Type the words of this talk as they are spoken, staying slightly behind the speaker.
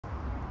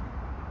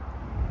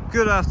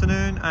Good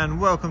afternoon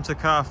and welcome to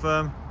Car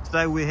Firm.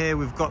 Today we're here,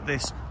 we've got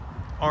this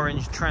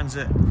orange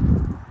Transit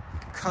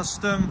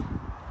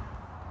Custom.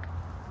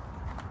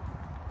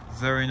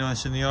 Very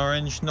nice in the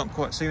orange, not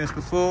quite seen this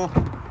before.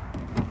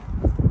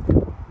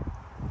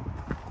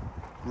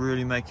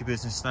 Really make your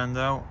business stand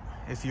out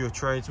if you're a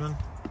tradesman.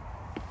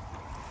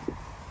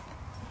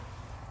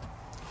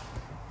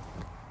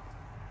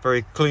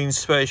 Very clean,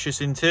 spacious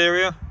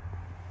interior.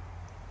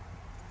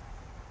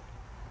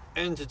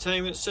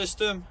 Entertainment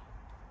system.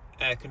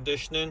 Air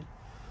conditioning.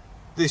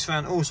 This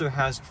van also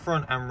has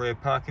front and rear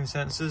parking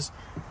sensors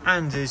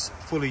and is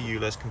fully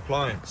ULEZ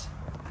compliant.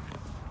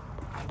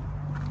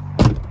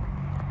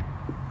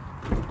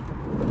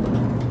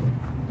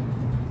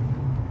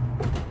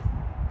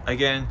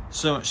 Again,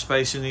 so much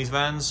space in these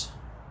vans.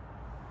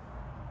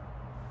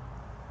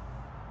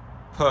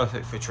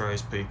 Perfect for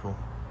tradespeople.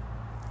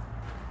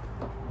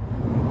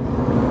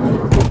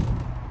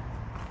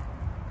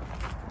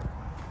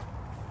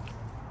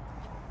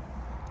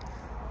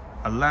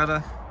 A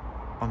ladder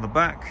on the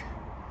back,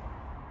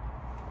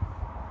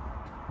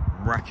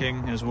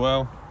 racking as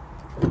well,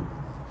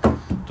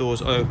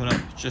 doors open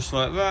up just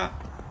like that,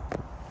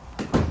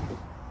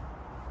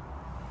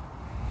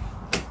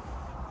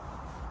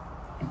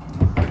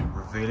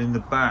 revealing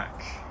the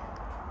back,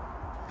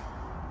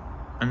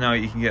 and now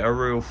you can get a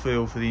real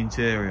feel for the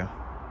interior.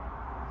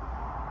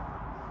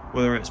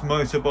 Whether it's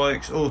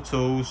motorbikes or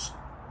tools,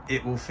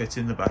 it will fit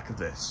in the back of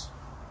this.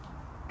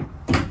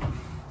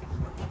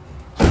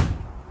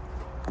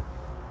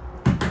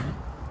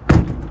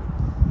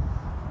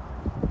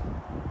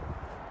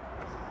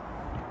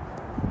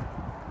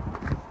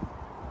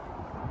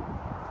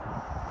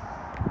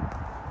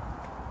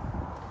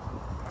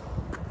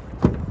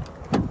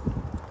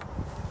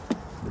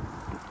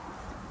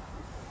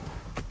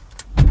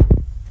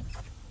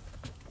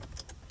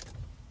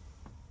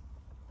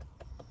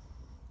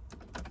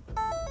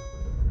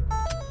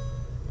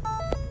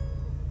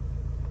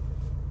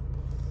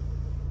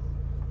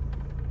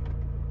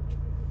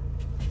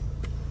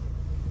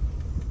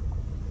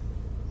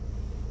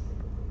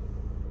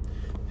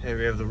 Here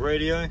we have the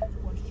radio.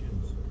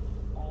 Questions.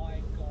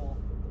 I got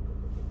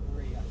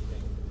 3, I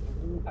think.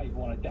 The wallpaper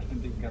one I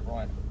definitely didn't get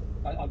right.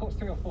 I got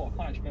 3 or 4, I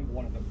can't actually remember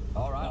one of them.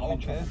 Alright,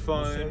 okay.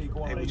 Phone,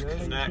 able to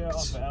connect,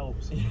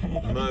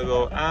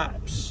 mobile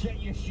apps. Get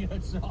your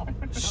shirts on.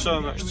 So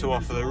much to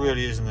offer, there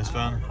really is in this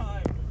van.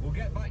 We'll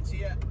get back to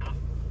you.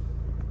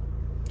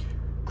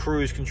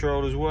 Cruise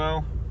control as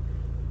well.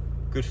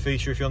 Good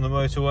feature if you're on the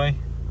motorway.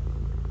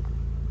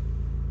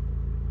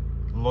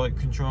 Light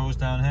controls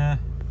down here.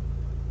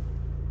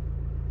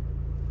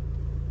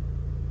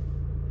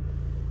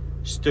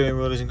 Steering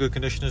wheel is in good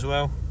condition as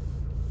well.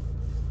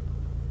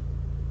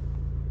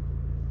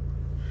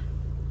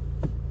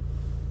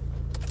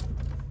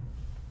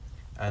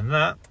 And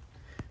that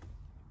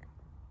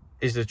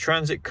is the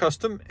Transit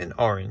Custom in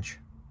orange.